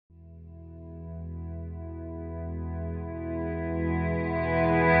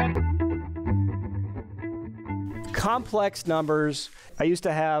complex numbers. I used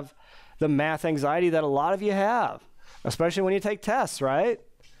to have the math anxiety that a lot of you have, especially when you take tests, right?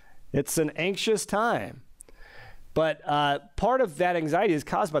 It's an anxious time. But part of that anxiety is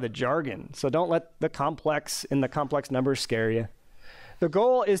caused by the jargon. So don't let the complex numbers scare you. The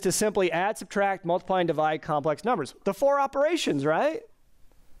goal is to simply add, subtract, multiply, and divide complex numbers. The 4 operations, right?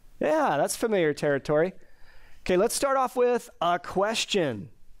 Yeah, that's familiar territory. Okay, let's start off with a question.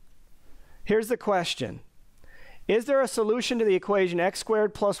 Here's the question. Is there a solution to the equation x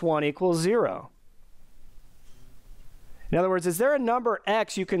squared plus 1 equals 0? In other words, is there a number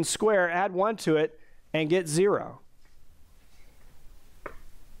x you can square, add 1 to it, and get 0?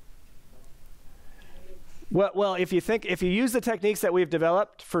 Well, if you use the techniques that we've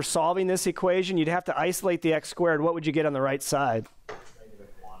developed for solving this equation, you'd have to isolate the x squared. What would you get on the right side?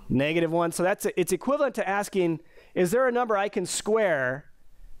 Negative 1. So it's equivalent to asking, is there a number I can square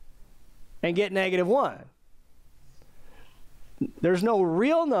and get negative 1? There's no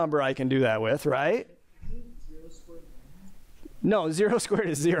real number I can do that with, right? No, 0 squared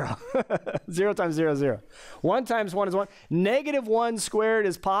is 0. 0 times 0 is 0. 1 times 1 is 1. Negative 1 squared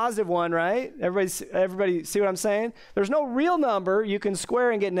is positive 1, right? Everybody see what I'm saying? There's no real number you can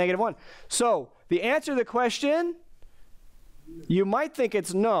square and get negative 1. So the answer to the question, you might think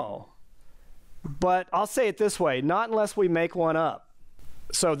it's no. But I'll say it this way, not unless we make one up.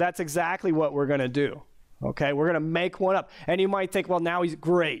 So that's exactly what we're going to do. Okay, we're going to make one up. And you might think, well, now he's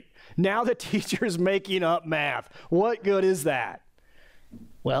great. Now the teacher's making up math. What good is that?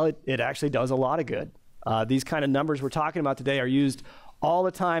 Well, it actually does a lot of good. These kind of numbers we're talking about today are used all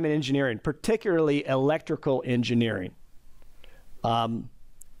the time in engineering, particularly electrical engineering.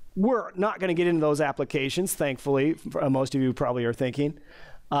 We're not going to get into those applications, thankfully. Most of you probably are thinking.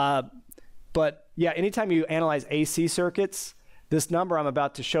 But yeah, anytime you analyze AC circuits, this number I'm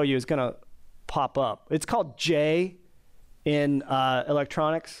about to show you is going to pop up. It's called J in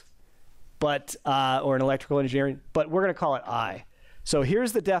electronics, but or in electrical engineering, but we're going to call it I. So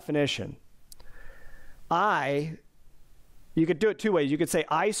here's the definition. I, you could do it 2 ways. You could say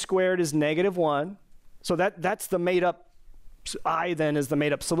I squared is negative 1. So that's the made up, I then is the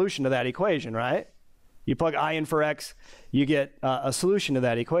made up solution to that equation, right? You plug I in for x, you get a solution to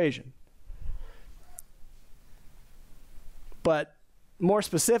that equation. But more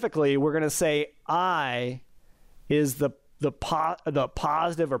specifically, we're going to say I is the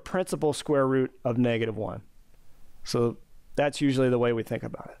positive or principal square root of negative 1. So that's usually the way we think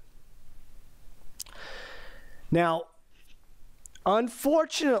about it. Now,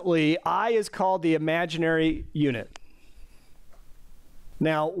 unfortunately, I is called the imaginary unit.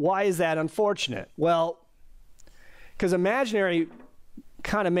 Now, why is that unfortunate? Well, because imaginary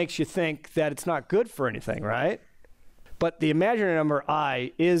kind of makes you think that it's not good for anything, right? But the imaginary number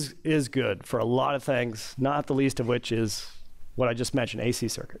I is good for a lot of things, not the least of which is what I just mentioned, AC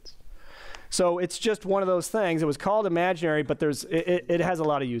circuits. So it's just one of those things. It was called imaginary, but it has a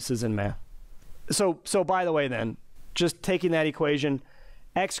lot of uses in math. So by the way then, just taking that equation,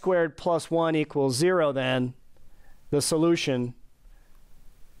 x squared plus 1 equals 0 then, the solution,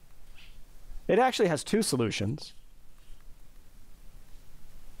 it actually has 2 solutions.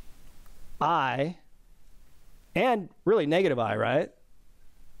 I, and really negative I, right?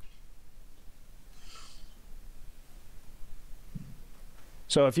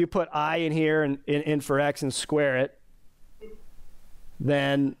 So if you put I in here and in for x and square it,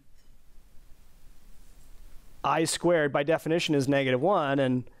 then I squared by definition is negative 1,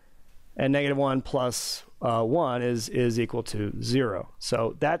 and negative 1 plus 1 is equal to 0.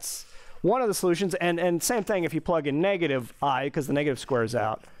 So that's one of the solutions. And same thing if you plug in negative I, because the negative squares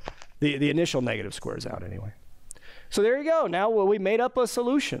out. The initial negative squares out anyway. So there you go. Now we made up a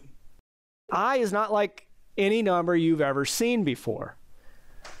solution. I is not like any number you've ever seen before.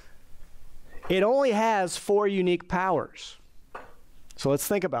 It only has 4 unique powers. So let's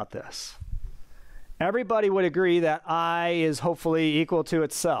think about this. Everybody would agree that I is hopefully equal to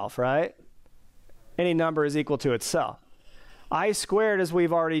itself, right? Any number is equal to itself. I squared, as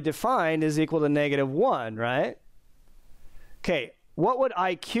we've already defined, is equal to negative 1, right? Okay, what would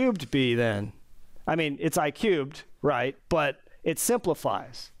I cubed be then? I mean, it's I cubed, right? But it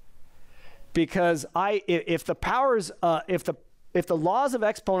simplifies. Because if the powers, if the laws of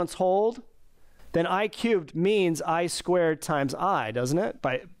exponents hold, then I cubed means I squared times I, doesn't it?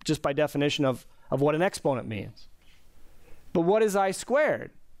 Just by definition of what an exponent means. But what is I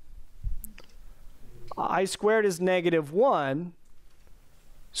squared? I squared is negative 1,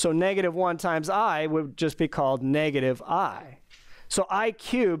 so negative 1 times I would just be called negative I. So I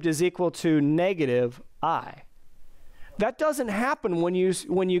cubed is equal to negative I. That doesn't happen when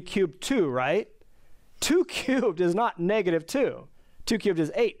you cube 2, right? 2 cubed is not negative 2. 2 cubed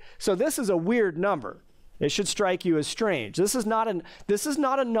is 8. So this is a weird number. It should strike you as strange. This is not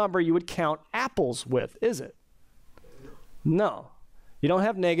a number you would count apples with, is it? No. You don't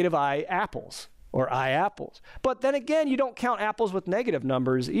have negative I apples or I apples. But then again, you don't count apples with negative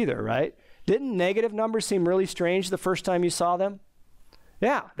numbers either, right? Didn't negative numbers seem really strange the first time you saw them?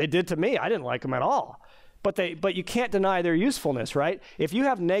 Yeah, they did to me. I didn't like them at all. But you can't deny their usefulness, right? If you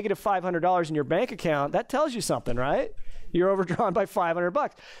have negative $500 in your bank account, that tells you something, right? You're overdrawn by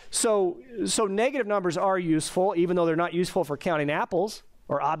 $500. So negative numbers are useful, even though they're not useful for counting apples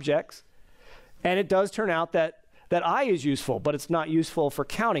or objects. And it does turn out that I is useful, but it's not useful for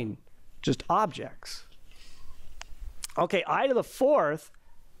counting just objects. Okay, I to the fourth.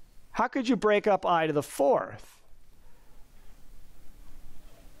 How could you break up I to the fourth?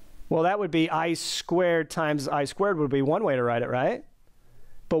 Well, that would be I squared times I squared would be one way to write it, right?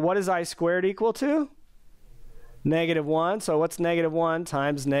 But what is I squared equal to? Negative 1. So what's negative 1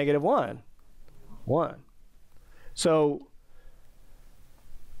 times negative 1? 1. So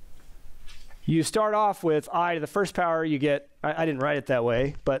you start off with I to the first power. You get, I didn't write it that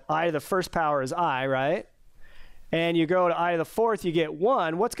way, but I to the first power is I, right? And you go to I to the fourth, you get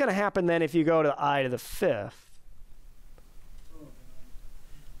 1. What's going to happen then if you go to I to the fifth?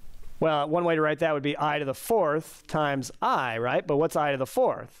 Well, one way to write that would be I to the fourth times I, right? But what's I to the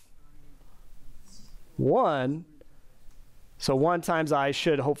fourth? 1. So 1 times I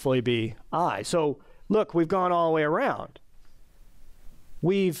should hopefully be I. So look, we've gone all the way around.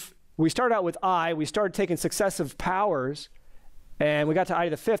 We started out with I. We started taking successive powers, and we got to I to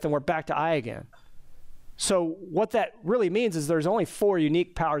the fifth, and we're back to I again. So what that really means is there's only 4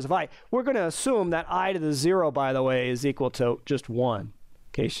 unique powers of I. We're going to assume that I to the 0, by the way, is equal to just 1, in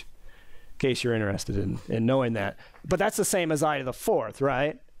case you're interested in knowing that. But that's the same as I to the fourth,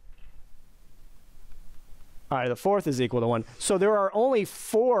 right? I to the fourth is equal to 1. So there are only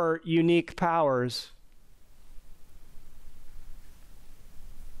 4 unique powers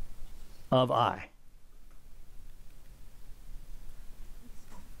of I.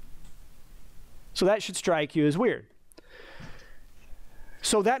 So that should strike you as weird.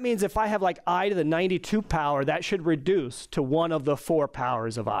 So that means if I have like I to the 92 power, that should reduce to one of the 4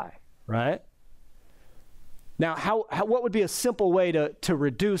 powers of I, right? Now, what would be a simple way to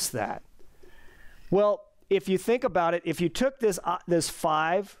reduce that? Well, if you think about it, if you took this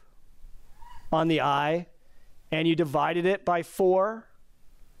 5 on the I and you divided it by 4,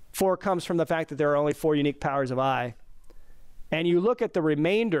 4 comes from the fact that there are only 4 unique powers of I, and you look at the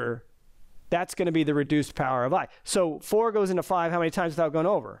remainder, that's going to be the reduced power of I. So 4 goes into 5 how many times without going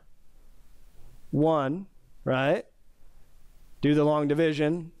over? 1, right? Do the long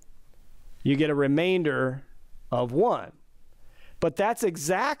division. You get a remainder of 1. But that's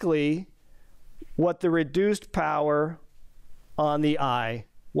exactly what the reduced power on the I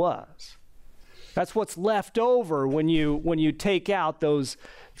was. That's what's left over when you take out those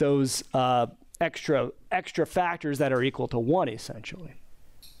extra factors that are equal to 1, essentially.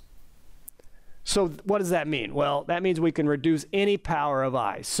 So what does that mean? Well, that means we can reduce any power of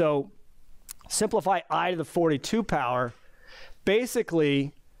I. So simplify I to the 42 power.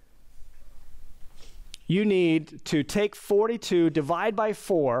 Basically, you need to take 42, divide by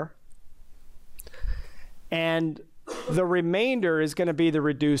 4, and the remainder is going to be the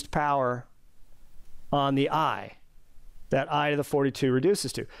reduced power on the I, that I to the 42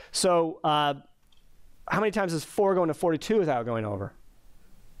 reduces to. So how many times does 4 go into 42 without going over?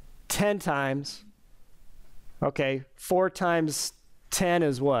 10 times. Okay, 4 times 10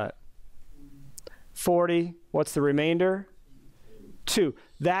 is what? 40. What's the remainder? 2.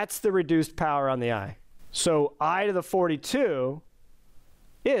 That's the reduced power on the I. So I to the 42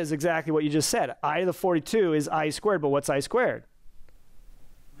 is exactly what you just said. I to the 42 is I squared, but what's I squared?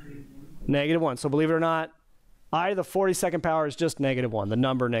 Negative 1. So believe it or not, I to the 42nd power is just negative 1, the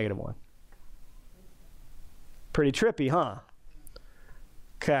number negative 1. Pretty trippy, huh?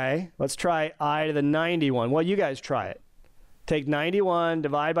 Okay, let's try I to the 91. Well, you guys try it. Take 91,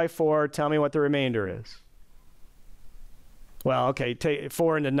 divide by 4, tell me what the remainder is. Well, okay, take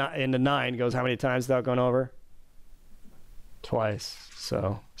 4 into 9 goes how many times without going over? Twice.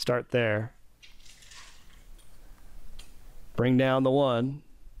 So start there. Bring down the 1.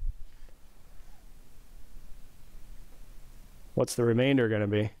 What's the remainder going to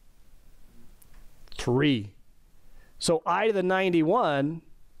be? 3. So I to the 91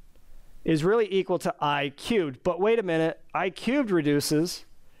 is really equal to I cubed. But wait a minute, I cubed reduces.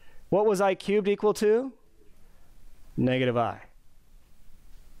 What was I cubed equal to? Negative I.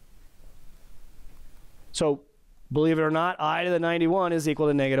 So believe it or not, I to the 91 is equal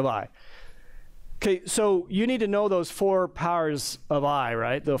to negative I. Okay, so you need to know those 4 powers of I,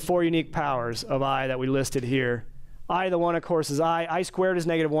 right? The 4 unique powers of I that we listed here. I to the 1, of course, is I. I squared is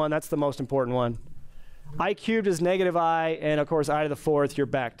 -1. That's the most important one. I cubed is -I, and of course, I to the 4th, you're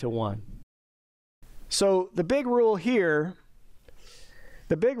back to 1. So the big rule here,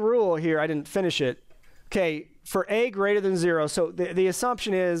 I didn't finish it. Okay, for a greater than 0, so the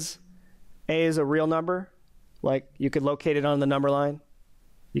assumption is a is a real number, like you could locate it on the number line.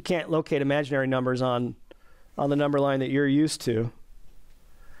 You can't locate imaginary numbers on the number line that you're used to.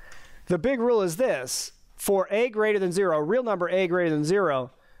 The big rule is this: for a greater than 0, a real number a greater than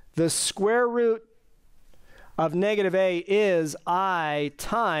 0, the square root of -a is I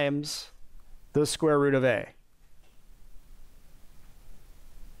times the square root of a.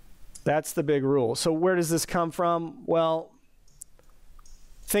 That's the big rule. So where does this come from? Well,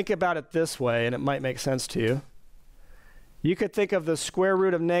 think about it this way, and it might make sense to you. You could think of the square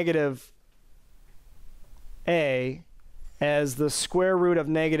root of -a as the square root of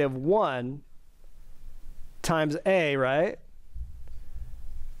 -1 times a, right?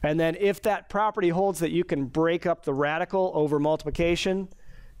 And then if that property holds that you can break up the radical over multiplication,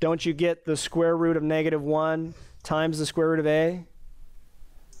 don't you get the square root of -1 times the square root of a?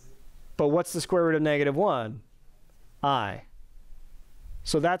 But what's the square root of -1? I.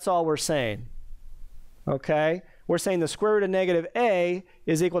 So that's all we're saying. Okay? We're saying the square root of -a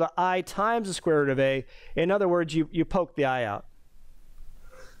is equal to I times the square root of a. In other words, you poke the I out.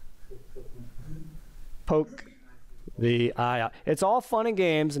 Poke the I out. It's all fun and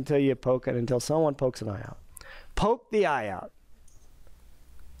games until you poke it, until someone pokes an eye out. Poke the I out.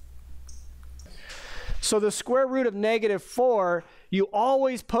 So the square root of -4, you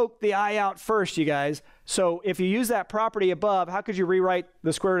always poke the I out first, you guys. So if you use that property above, how could you rewrite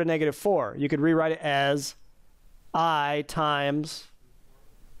the square root of -4? You could rewrite it as I times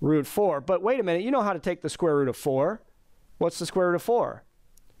root 4. But wait a minute, you know how to take the square root of 4. What's the square root of 4?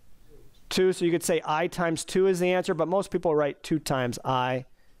 2, so you could say I times 2 is the answer, but most people write 2 times I.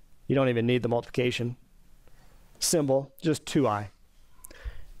 You don't even need the multiplication symbol, just 2I.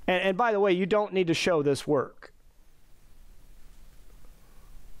 And by the way, you don't need to show this work.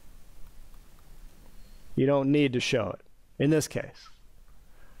 You don't need to show it in this case.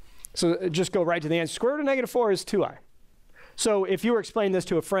 So just go right to the answer. Square root of -4 is 2I. So if you were explaining this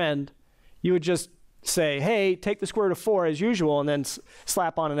to a friend, you would just say, hey, take the square root of 4 as usual, and then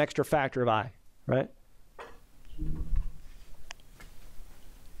slap on an extra factor of I, right?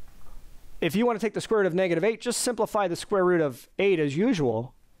 If you want to take the square root of -8, just simplify the square root of 8 as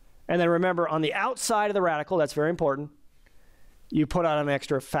usual. And then remember, on the outside of the radical, that's very important, you put on an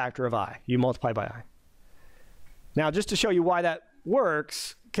extra factor of I. You multiply by I. Now, just to show you why that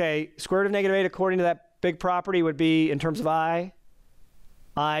works, okay, square root of -8 according to that big property would be, in terms of I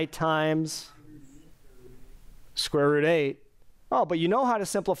times square root 8. Oh, but you know how to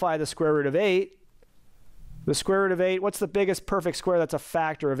simplify the square root of 8. The square root of 8, what's the biggest perfect square that's a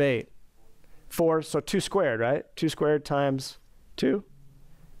factor of 8? 4, so 2 squared, right? 2 squared times 2.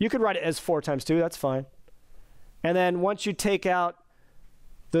 You could write it as 4 times 2, that's fine. And then once you take out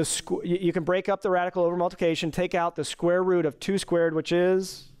the you can break up the radical over multiplication, take out the square root of 2 squared, which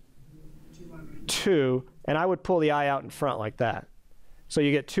is 2, and I would pull the I out in front like that. So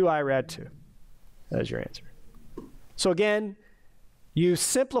you get 2I rad 2. That's your answer. So again, you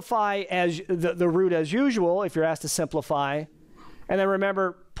simplify as the root as usual if you're asked to simplify, and then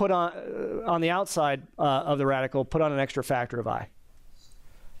remember, put on the outside of the radical, put on an extra factor of I.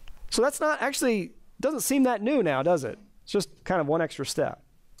 So that's not actually, doesn't seem that new now, does it? It's just kind of one extra step.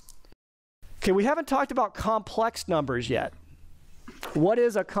 Okay, we haven't talked about complex numbers yet. What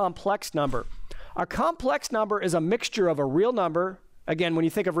is a complex number? A complex number is a mixture of a real number. Again, when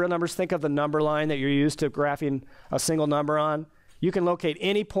you think of real numbers, think of the number line that you're used to graphing a single number on. You can locate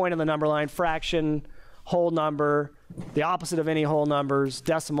any point on the number line, fraction, whole number, the opposite of any whole numbers,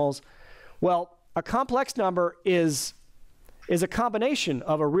 decimals. Well, a complex number is a combination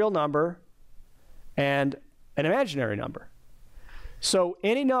of a real number and an imaginary number. So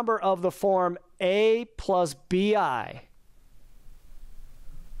any number of the form a plus bi,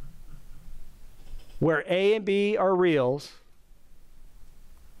 where a and b are reals,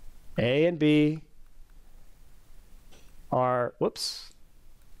 a and b are,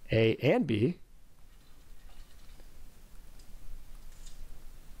 a and b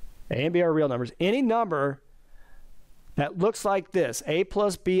are real numbers. Any number that looks like this, a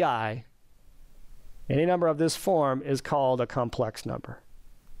plus bi, any number of this form is called a complex number.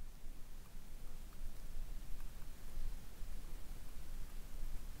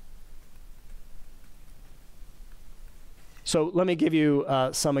 So let me give you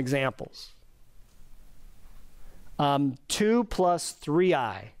some examples. 2 plus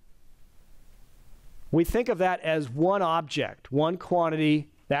 3i. We think of that as one object, one quantity.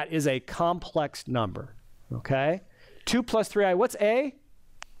 That is a complex number, okay? 2 plus 3i, what's A?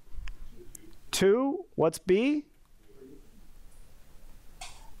 2, what's B?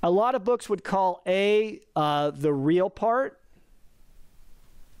 A lot of books would call A the real part,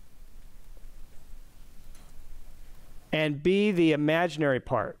 and B the imaginary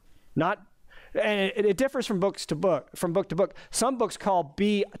part. And it differs from book to book. Some books call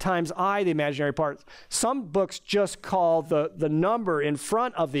B times I the imaginary part. Some books just call the number in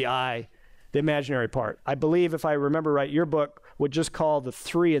front of the I the imaginary part. I believe, if I remember right, your book would just call the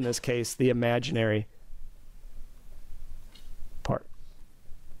 3 in this case the imaginary part.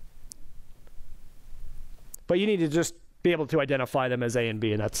 But you need to just be able to identify them as A and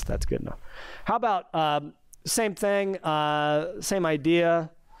B, and that's good enough. How about same thing, same idea.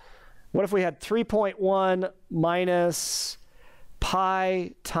 What if we had 3.1 minus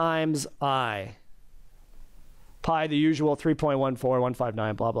pi times I? Pi, the usual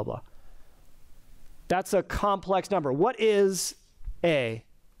 3.14159, blah, blah, blah. That's a complex number. What is A?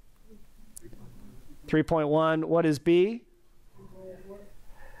 3.1. What is B?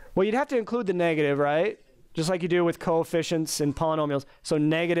 Well, you'd have to include the negative, right? Just like you do with coefficients and polynomials. So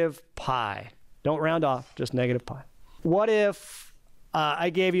negative pi. Don't round off, just negative pi. What if I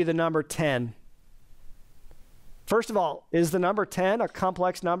gave you the number 10? First of all, is the number 10 a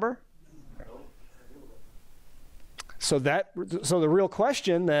complex number? So the real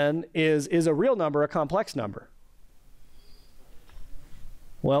question then is a real number a complex number?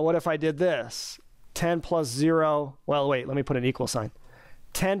 Well, what if I did this? 10 plus 0, well, wait, let me put an equal sign.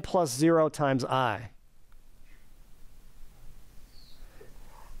 10 plus 0 times I.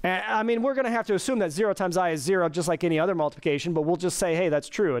 And, I mean, we're going to have to assume that 0 times I is 0, just like any other multiplication, but we'll just say, hey, that's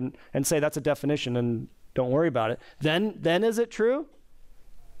true, and say that's a definition, and don't worry about it. Then is it true?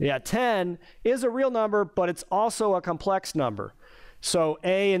 Yeah, 10 is a real number, but it's also a complex number. So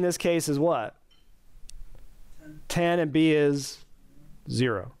A in this case is what? 10, and B is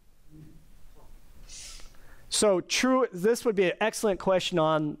 0. So true, this would be an excellent question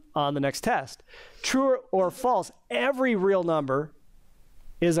on the next test. True or false, every real number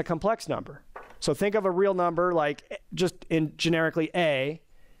is a complex number. So think of a real number like just in generically A.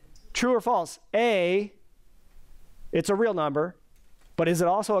 True or false, A, it's a real number, but is it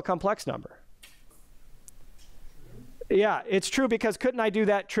also a complex number? Yeah, it's true, because couldn't I do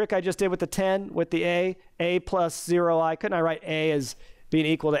that trick I just did with the 10 with the A plus 0i? Couldn't I write A as being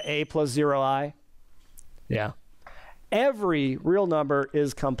equal to A plus 0i? Yeah. Every real number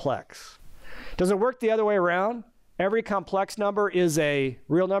is complex. Does it work the other way around? Every complex number is a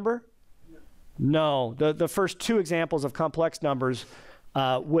real number? No. The first two examples of complex numbers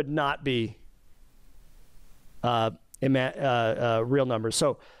would not be real numbers.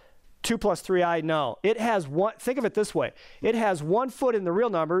 So 2 plus 3i, no. It has one, think of it this way. It has one foot in the real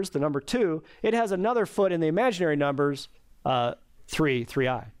numbers, the number 2. It has another foot in the imaginary numbers,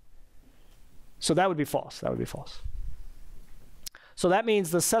 3i. So that would be false. That would be false. So that means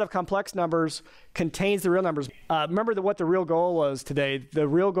the set of complex numbers contains the real numbers. Remember what the real goal was today. The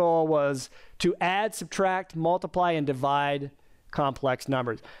real goal was to add, subtract, multiply, and divide complex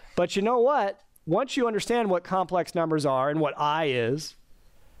numbers. But you know what? Once you understand what complex numbers are and what I is,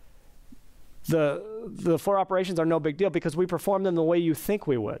 the 4 operations are no big deal, because we perform them the way you think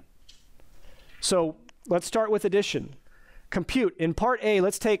we would. So let's start with addition. Compute. In part A,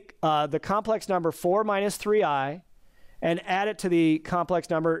 let's take the complex number 4 minus 3i and add it to the complex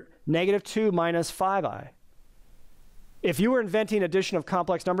number negative 2 minus 5i. If you were inventing addition of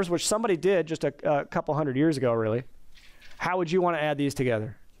complex numbers, which somebody did just a couple hundred years ago, really, how would you want to add these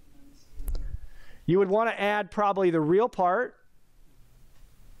together? You would want to add probably the real part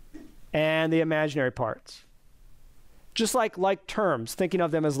and the imaginary parts. Just like terms, thinking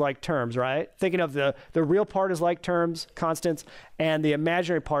of them as like terms, right? Thinking of the real part as like terms, constants, and the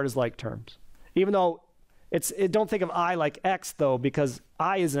imaginary part as like terms. Even though don't think of I like X, though, because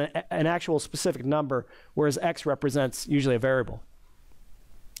I is an actual specific number, whereas X represents usually a variable.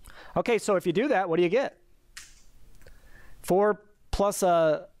 Okay, so if you do that, what do you get? 4 plus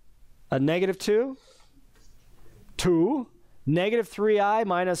a negative 2, 2, negative 3i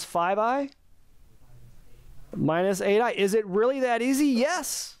minus 5i, minus 8i. Is it really that easy?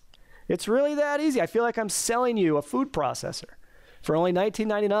 Yes, it's really that easy. I feel like I'm selling you a food processor for only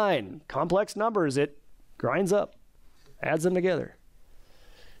 $19.99. Complex numbers, it grinds up, adds them together.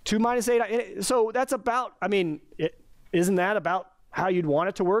 2 minus 8i. So that's about, I mean, isn't that about how you'd want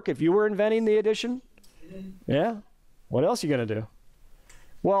it to work if you were inventing the addition? Yeah. What else are you going to do?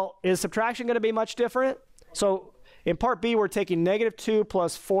 Well, is subtraction going to be much different? So in part B, we're taking negative 2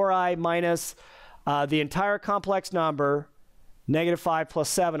 plus 4i minus the entire complex number, negative 5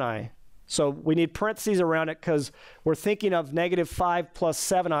 plus 7i. So we need parentheses around it because we're thinking of negative 5 plus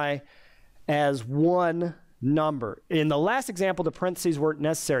 7i as one number. In the last example, the parentheses weren't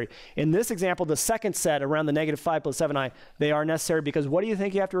necessary. In this example, the second set around the negative 5 plus 7i, they are necessary because what do you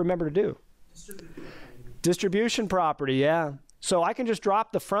think you have to remember to do? Distribution property, yeah. So I can just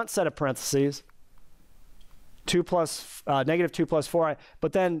drop the front set of parentheses, negative 2 plus 4i,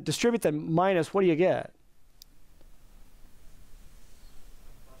 but then distribute the minus, what do you get?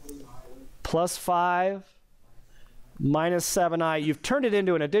 Plus 5 minus 7i. You've turned it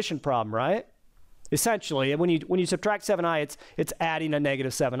into an addition problem, right? Essentially, when you subtract 7i, it's adding a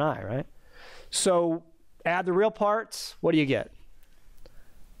negative 7i, right? So add the real parts, what do you get?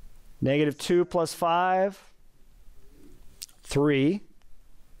 Negative 2 plus 5, 3.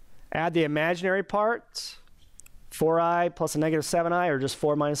 Add the imaginary parts, 4i plus a negative 7i, or just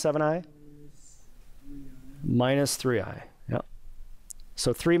 4 minus 7i? Minus 3i, yep.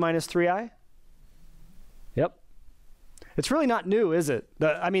 So 3 minus 3i? Yep. It's really not new, is it?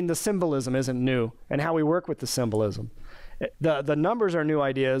 The symbolism isn't new, and how we work with the symbolism. The numbers are new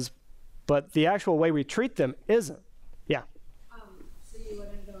ideas, but the actual way we treat them isn't. Yeah? So you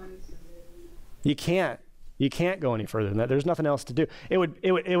wouldn't go any further than that? You can't. You can't go any further than that. There's nothing else to do. It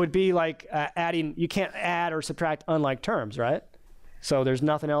would be like adding. You can't add or subtract unlike terms, right? So there's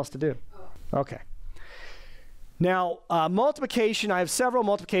nothing else to do. Oh. Okay. Now multiplication. I have several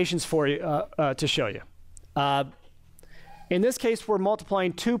multiplications for you to show you. In this case, we're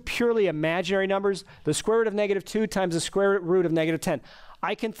multiplying two purely imaginary numbers: the square root of negative 2 times the square root of negative 10.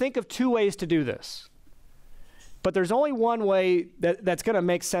 I can think of two ways to do this, but there's only one way that's going to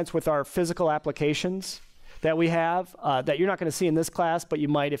make sense with our physical applications that we have, that you're not going to see in this class, but you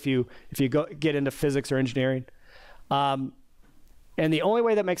might if you get into physics or engineering. And the only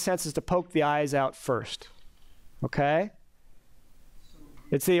way that makes sense is to poke the eyes out first. Okay?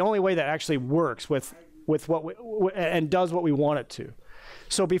 It's the only way that actually works with what and does what we want it to.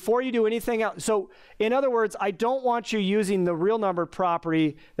 So before you do anything else, so in other words, I don't want you using the real number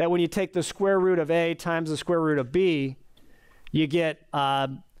property that when you take the square root of a times the square root of b, you get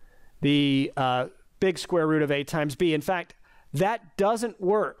the big square root of a times b. In fact, that doesn't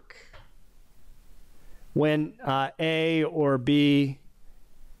work when a or b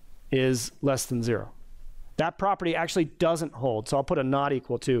is less than 0. That property actually doesn't hold. So I'll put a not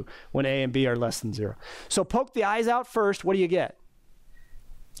equal to when a and b are less than 0. So poke the eyes out first. What do you get?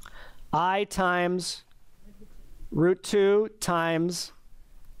 I times root 2 times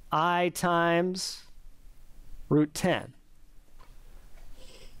I times root 10.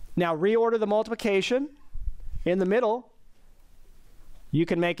 Now reorder the multiplication. In the middle, you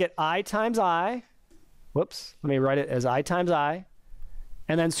can make it I times I. Whoops, let me write it as I times I.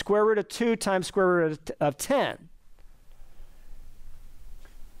 And then square root of 2 times square root of 10.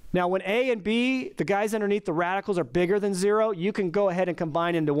 Now when a and b, the guys underneath the radicals, are bigger than 0, you can go ahead and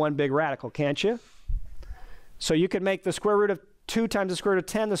combine into one big radical, can't you? So you could make the square root of 2 times the square root of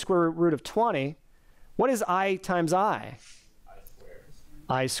 10 the square root of 20. What is I times I?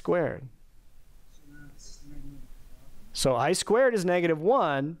 I squared. So I squared is negative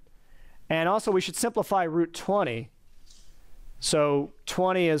 1. And also we should simplify root 20. So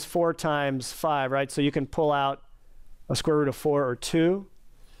 20 is 4 times 5, right? So you can pull out a square root of 4 or 2.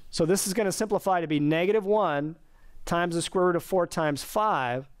 So this is going to simplify to be negative 1 times the square root of 4 times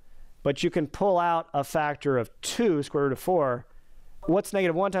 5. But you can pull out a factor of 2, square root of 4. What's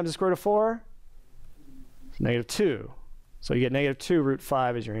negative 1 times the square root of 4? It's negative 2. So you get negative 2 root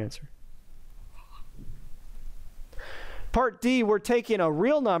 5 is your answer. Part D, we're taking a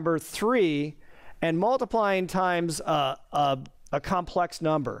real number, 3, and multiplying times a complex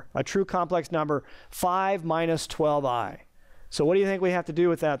number, a true complex number, 5 minus 12i. So what do you think we have to do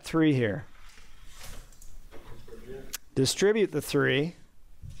with that 3 here? Distribute the 3.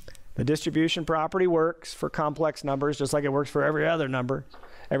 The distribution property works for complex numbers just like it works for every other number,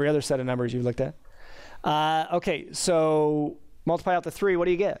 every other set of numbers you've looked at. Okay, so multiply out the 3, what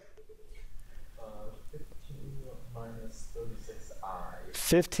do you get?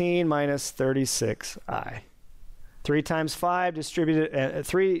 15 minus 36i. 3 times 5, distribute it,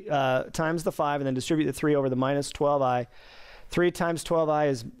 3 times the 5, and then distribute the 3 over the minus 12i. 3 times 12i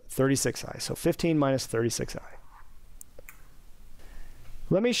is 36i, so 15 minus 36i.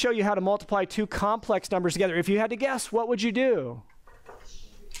 Let me show you how to multiply two complex numbers together. If you had to guess, what would you do?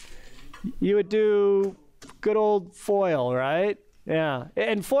 You would do good old FOIL, right? Yeah,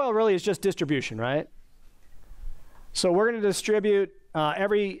 and FOIL really is just distribution, right? So we're going to distribute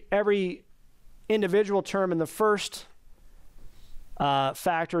every individual term in the first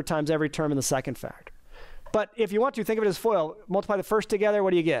factor times every term in the second factor. But if you want to, think of it as FOIL. Multiply the first together,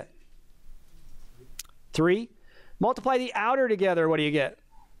 what do you get? 3. Multiply the outer together, what do you get?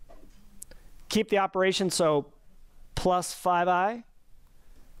 Keep the operation, so plus 5i.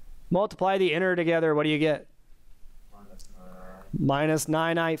 Multiply the inner together, what do you get? Minus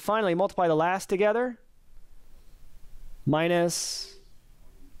 9i. Finally, multiply the last together. Minus,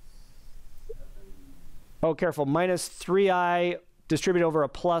 oh, careful, minus 3i distributed over a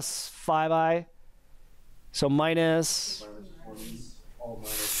plus 5i. So minus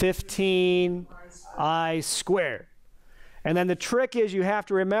 15i squared. And then the trick is you have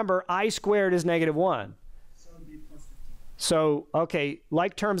to remember I squared is negative 1. So, okay,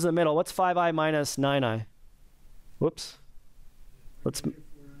 like terms in the middle. What's 5i minus 9i? Whoops.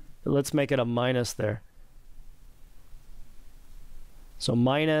 Let's make it a minus there. So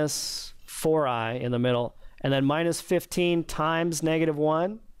minus 4i in the middle. And then minus 15 times negative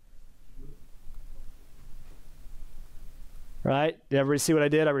 1. Right? Did everybody see what I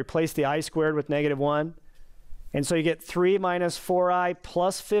did? I replaced the I squared with negative 1. And so you get 3 minus 4i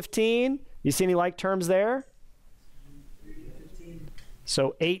plus 15. You see any like terms there? 15.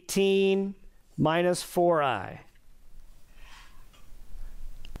 So 18 minus 4i.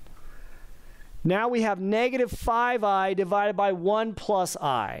 Now we have negative 5i divided by 1 plus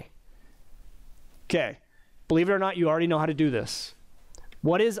I. Okay. Believe it or not, you already know how to do this.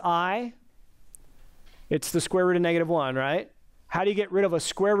 What is I? It's the square root of negative 1, right? How do you get rid of a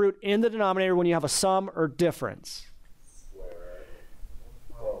square root in the denominator when you have a sum or difference? Square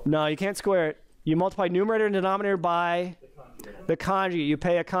it. No, you can't square it. You multiply numerator and denominator by the conjugate. You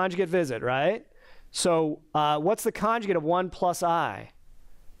pay a conjugate visit, right? So what's the conjugate of 1 plus I?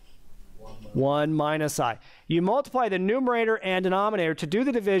 1 minus I. You multiply the numerator and denominator to do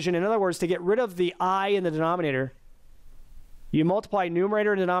the division. In other words, to get rid of the I in the denominator, you multiply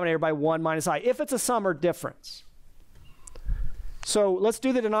numerator and denominator by 1 minus I, if it's a sum or difference. So let's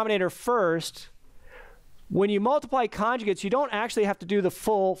do the denominator first. When you multiply conjugates, you don't actually have to do the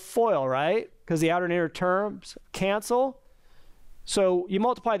full FOIL, right? Because the outer and inner terms cancel. So you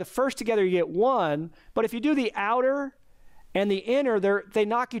multiply the first together, you get 1. But if you do the outer and the inner, they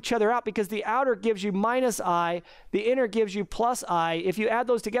knock each other out because the outer gives you minus I, the inner gives you plus I. If you add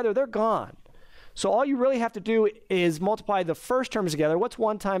those together, they're gone. So all you really have to do is multiply the first terms together. What's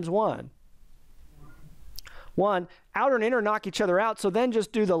 1 times 1? 1. Outer and inner knock each other out, so then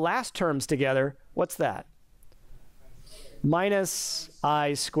just do the last terms together. What's that? Minus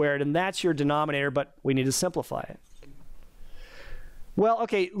I squared, and that's your denominator, but we need to simplify it. Well,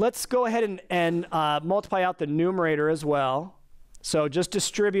 okay, let's go ahead and multiply out the numerator as well. So just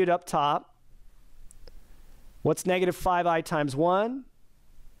distribute up top. What's negative 5i times 1?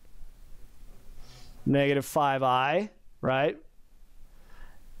 Negative 5i, right?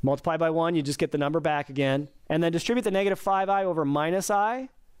 Multiply by 1, you just get the number back again. And then distribute the negative 5i over minus I.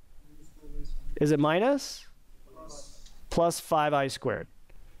 Is it minus? Plus 5i squared.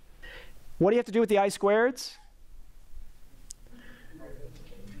 What do you have to do with the I squareds?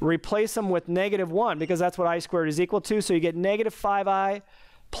 Replace them with negative 1, because that's what I squared is equal to. So you get negative 5i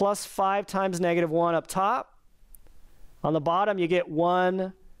plus 5 times negative 1 up top. On the bottom, you get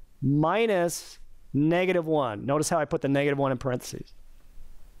 1 minus negative 1. Notice how I put the negative 1 in parentheses.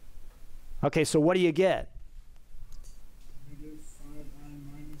 Okay, so what do you get? Negative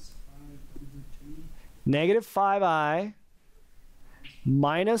 5i minus 5 over 2. Negative 5i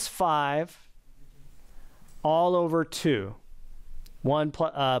minus 5 all over 2. 1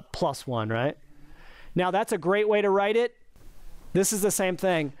 plus 1, right? Now, that's a great way to write it. This is the same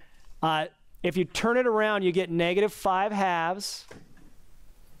thing. If you turn it around, you get negative 5 halves.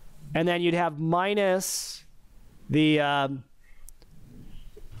 And then you'd have minus the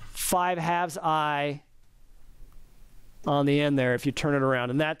 5 halves I on the end there if you turn it around.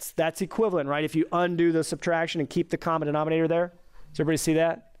 And that's equivalent, right? If you undo the subtraction and keep the common denominator there. Does everybody see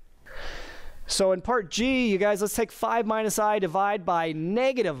that? So in part G, you guys, let's take 5 minus I divide by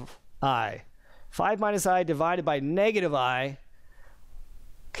negative I. 5 minus I divided by negative I.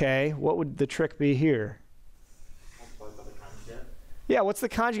 Okay, what would the trick be here? Yeah, what's the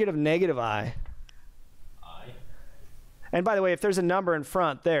conjugate of negative I? I. And by the way, if there's a number in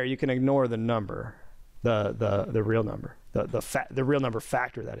front there, you can ignore the number, the real number, the real number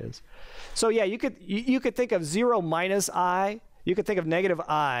factor, that is. So yeah, you could think of 0 minus I. You could think of negative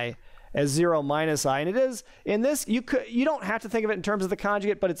I as 0 minus I, and it is in this. You don't have to think of it in terms of the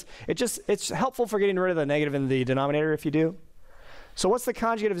conjugate, but it's helpful for getting rid of the negative in the denominator if you do. So what's the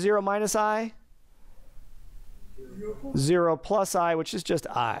conjugate of 0 minus I? 0 plus I, which is just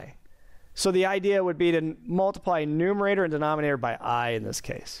I. So the idea would be to multiply numerator and denominator by I in this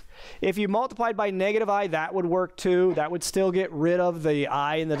case. If you multiplied by negative I, that would work too. That would still get rid of the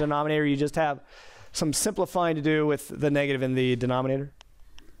I in the denominator. You just have some simplifying to do with the negative in the denominator.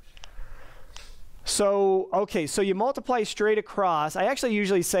 So, okay, so you multiply straight across. I actually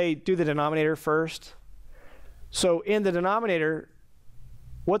usually say do the denominator first. So in the denominator,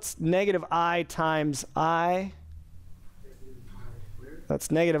 what's negative I times I? That's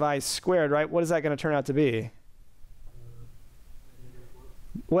negative I squared, right? What is that going to turn out to be?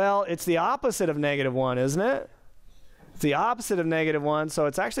 Well, it's the opposite of negative 1, isn't it? It's the opposite of negative 1, so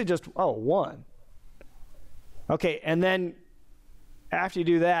it's actually just, 1. Okay, and then after you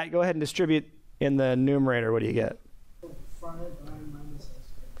do that, go ahead and distribute in the numerator. What do you get? 5i minus I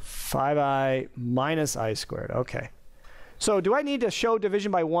squared. 5i minus I squared. Okay. So do I need to show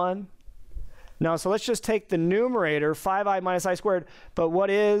division by 1? No, so let's just take the numerator, 5i minus I squared. But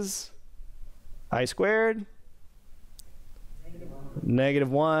what is I squared? Negative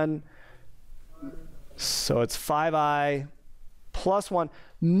 1. So it's 5i plus 1.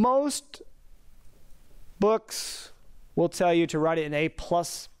 Most books will tell you to write it in a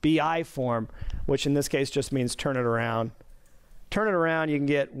plus bi form, which in this case just means turn it around. Turn it around, you can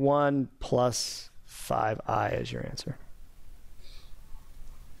get 1 plus 5i as your answer.